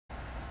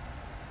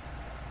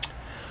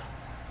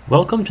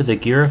Welcome to the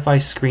Gearify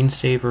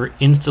Screensaver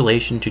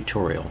installation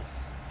tutorial.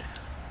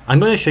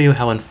 I'm going to show you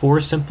how in 4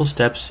 simple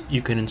steps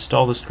you can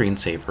install the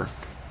screensaver. It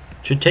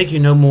should take you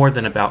no more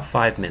than about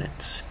 5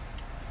 minutes.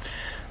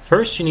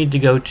 First, you need to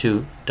go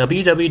to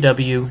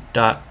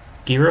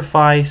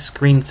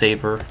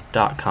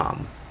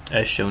www.gearifyscreensaver.com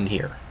as shown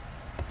here.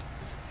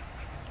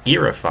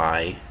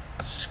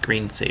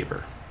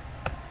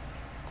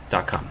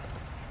 Gearifyscreensaver.com.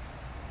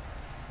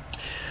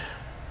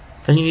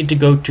 Then you need to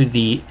go to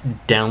the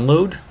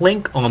download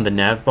link on the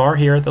nav bar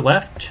here at the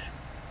left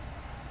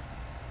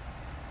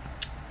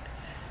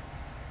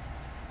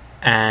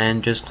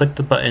and just click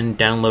the button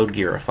Download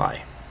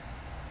Gearify.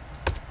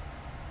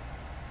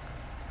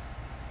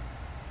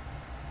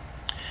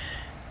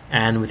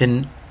 And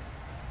within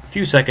a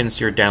few seconds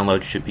your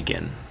download should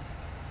begin.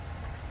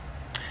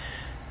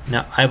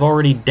 Now I've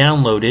already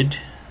downloaded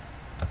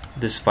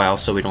this file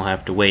so we don't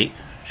have to wait.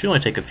 It should only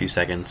take a few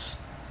seconds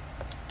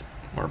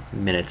or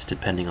minutes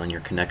depending on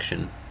your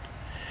connection.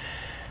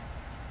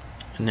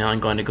 And now I'm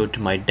going to go to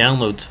my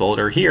downloads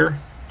folder here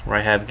where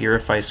I have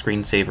Gearify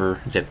Screensaver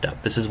zipped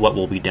up. This is what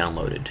will be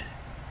downloaded.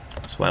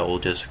 So I will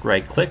just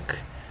right click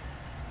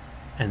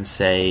and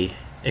say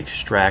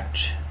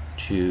extract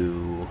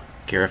to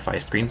Gearify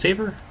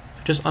Screensaver.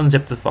 Just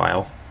unzip the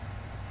file.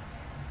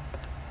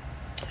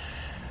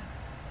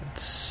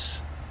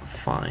 Let's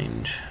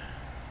find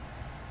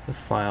the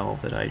file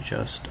that I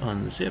just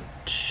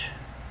unzipped.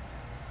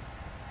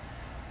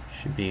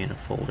 Should be in a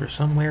folder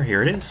somewhere.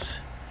 Here it is.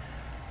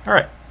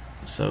 Alright,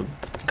 so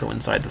go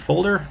inside the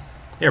folder.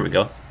 There we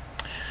go.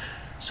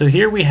 So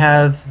here we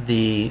have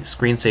the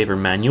screensaver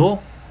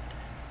manual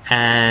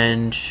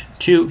and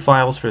 2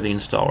 files for the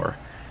installer.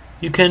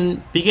 You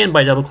can begin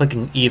by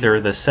double-clicking either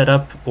the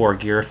setup or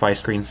Gearify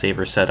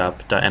Screensaver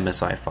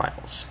setup.msi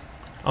files.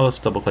 I'll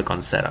just double-click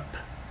on setup.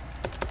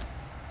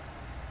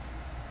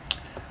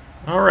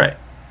 Alright,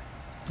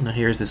 now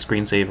here's the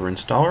screensaver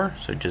installer,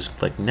 so just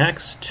click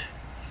next.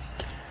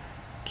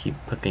 Keep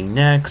clicking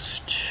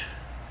next.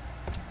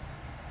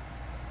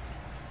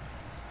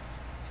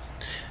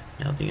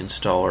 Now the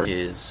installer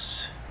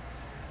is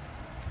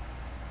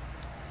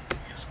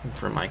asking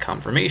for my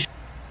confirmation.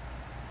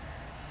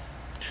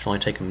 Should only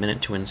take a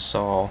minute to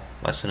install,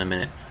 less than a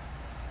minute.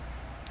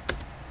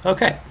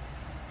 Okay.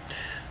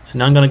 So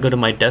now I'm going to go to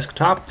my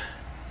desktop.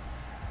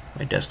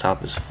 My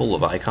desktop is full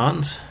of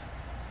icons.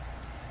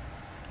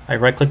 I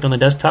right-clicked on the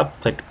desktop,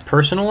 clicked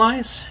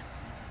Personalize.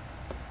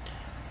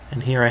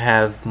 And here I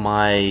have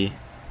my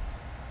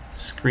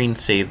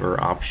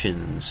screensaver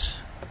options.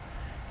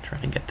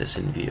 Trying to get this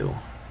in view.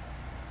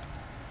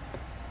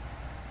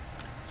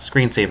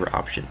 Screensaver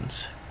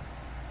options.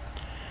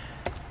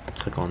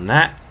 Click on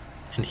that.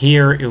 And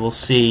here you will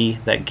see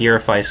that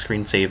Gearify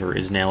Screensaver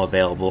is now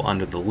available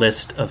under the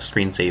list of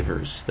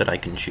screensavers that I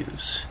can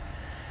choose.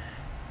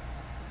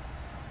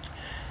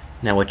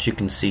 Now what you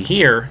can see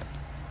here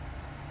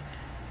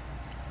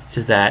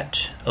is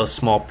that a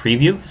small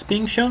preview is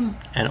being shown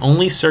and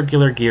only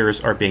circular gears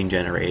are being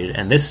generated,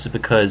 and this is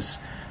because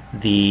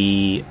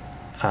the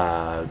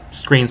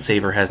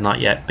screensaver has not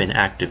yet been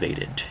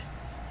activated.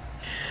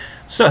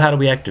 So how do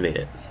we activate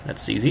it?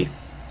 That's easy.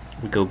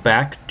 We go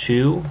back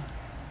to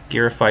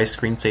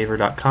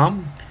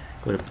gearifyscreensaver.com,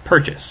 go to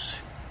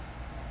purchase,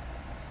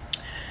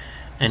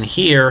 and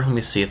here, let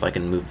me see if I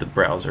can move the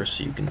browser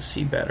so you can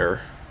see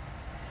better.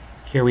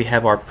 Here we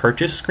have our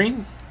purchase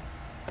screen.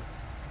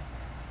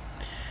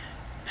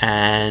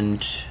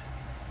 And if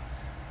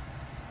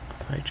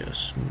I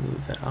just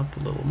move that up a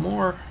little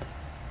more,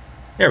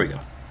 there we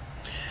go.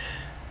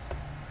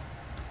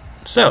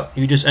 So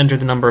you just enter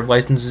the number of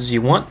licenses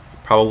you want,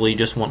 probably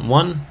just want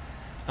 1,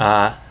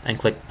 and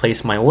click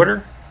place my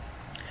order.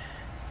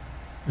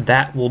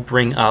 That will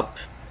bring up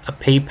a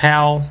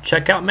PayPal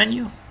checkout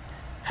menu,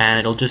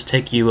 and it'll just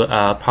take you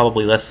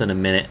probably less than a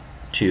minute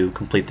to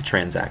complete the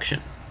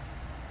transaction.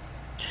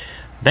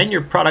 Then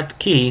your product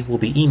key will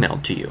be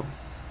emailed to you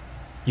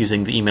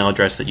using the email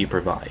address that you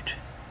provide.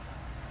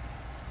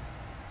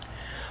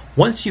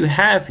 Once you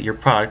have your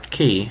product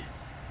key,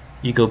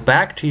 you go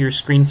back to your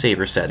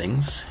screensaver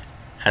settings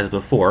as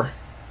before,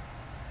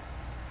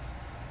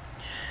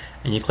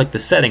 and you click the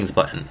settings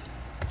button.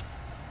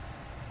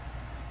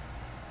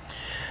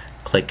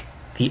 Click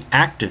the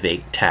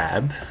activate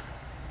tab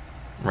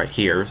right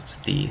here, it's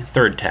the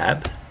 3rd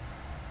tab,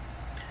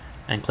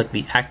 and click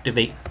the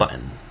activate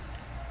button.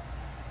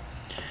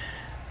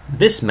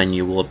 This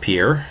menu will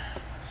appear.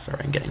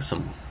 Sorry, I'm getting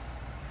some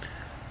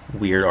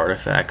weird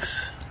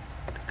artifacts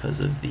because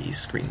of the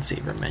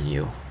screensaver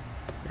menu.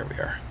 There we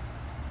are.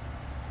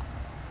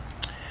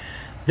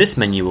 This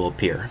menu will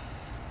appear.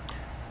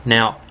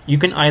 Now, you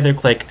can either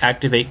click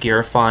Activate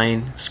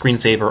Gearify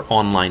Screensaver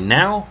Online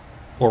Now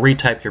or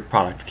retype your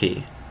product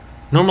key.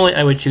 Normally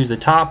I would choose the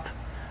top,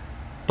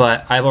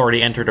 but I've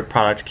already entered a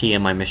product key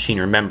and my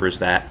machine remembers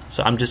that,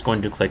 so I'm just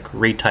going to click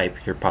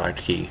Retype Your Product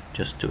Key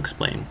just to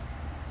explain.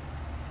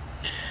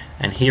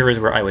 And here is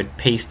where I would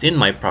paste in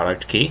my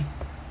product key.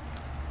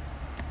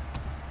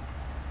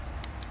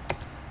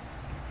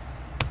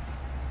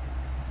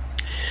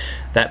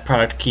 That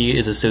product key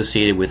is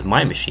associated with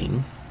my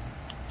machine,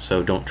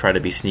 so don't try to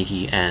be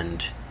sneaky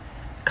and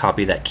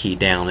copy that key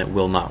down. It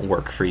will not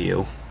work for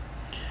you.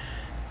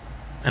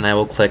 And I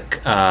will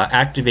click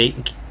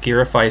Activate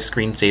Gearify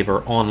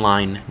Screensaver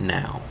Online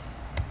Now.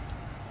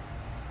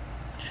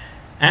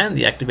 And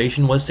the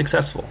activation was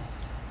successful.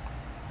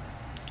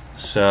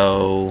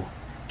 So,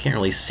 can't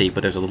really see,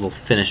 but there's a little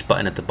Finish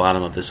button at the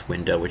bottom of this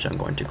window, which I'm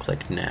going to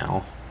click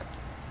now.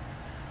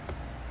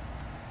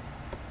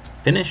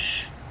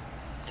 Finish.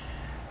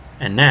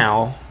 And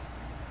now,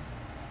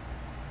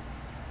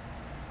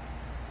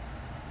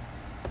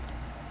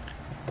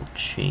 we'll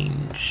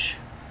change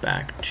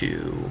back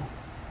to...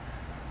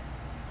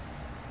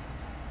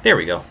 There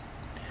we go.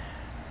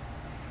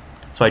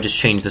 So I just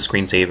changed the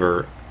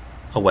screensaver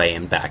away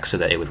and back so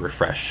that it would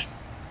refresh.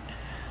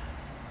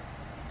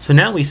 So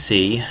now we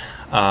see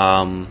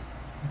more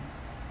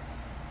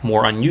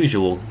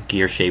unusual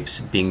gear shapes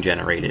being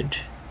generated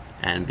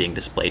and being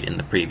displayed in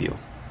the preview.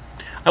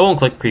 I won't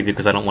click preview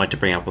because I don't want it to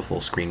bring up a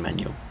full screen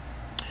menu.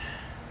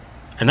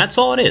 And that's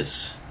all it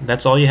is.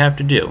 That's all you have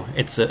to do.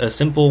 It's a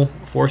simple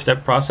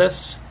 4-step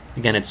process.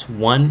 Again, it's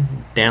 1,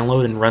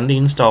 download and run the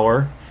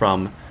installer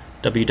from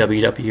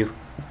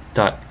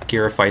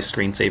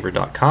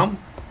www.gearifyscreensaver.com.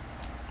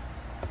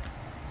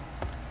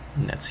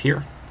 And that's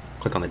here.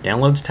 Click on the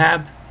Downloads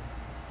tab.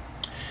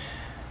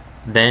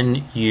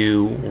 Then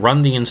you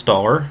run the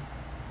installer.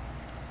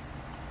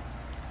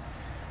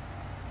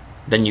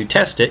 Then you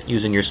test it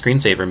using your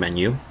screensaver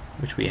menu,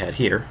 which we had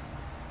here.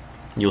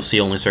 You'll see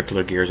only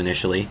circular gears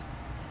initially.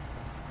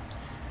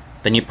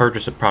 Then you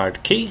purchase a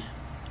product key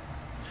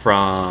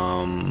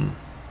from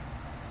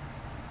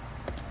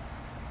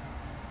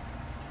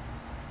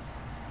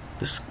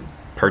this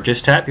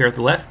Purchase tab here at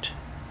the left.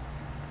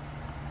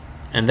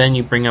 And then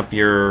you bring up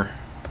your,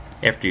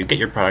 after you get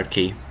your product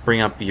key,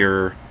 bring up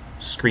your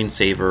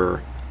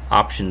screensaver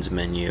options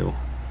menu.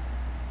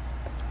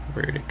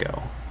 Where did it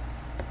go?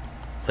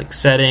 Click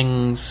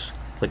Settings,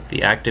 click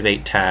the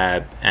Activate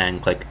tab, and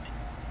click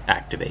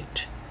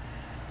Activate.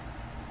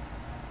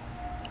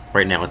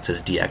 Right now it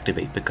says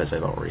Deactivate because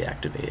I've already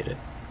activated it.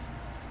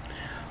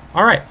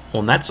 Alright,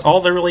 well that's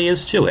all there really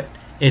is to it.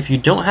 If you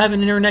don't have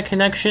an internet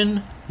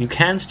connection, you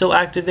can still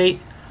activate,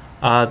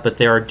 but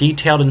there are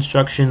detailed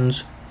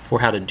instructions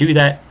for how to do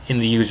that in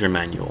the user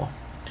manual.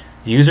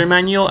 The user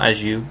manual,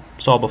 as you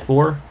saw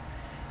before,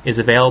 is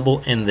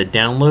available in the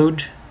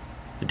downloaded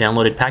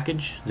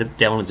package,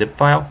 downloaded zip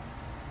file,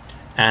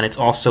 and it's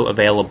also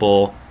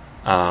available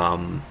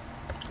on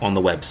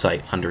the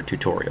website under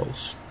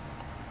tutorials.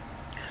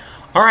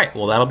 Alright,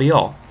 well that'll be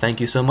all.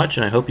 Thank you so much,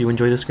 and I hope you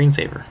enjoy the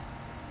screensaver.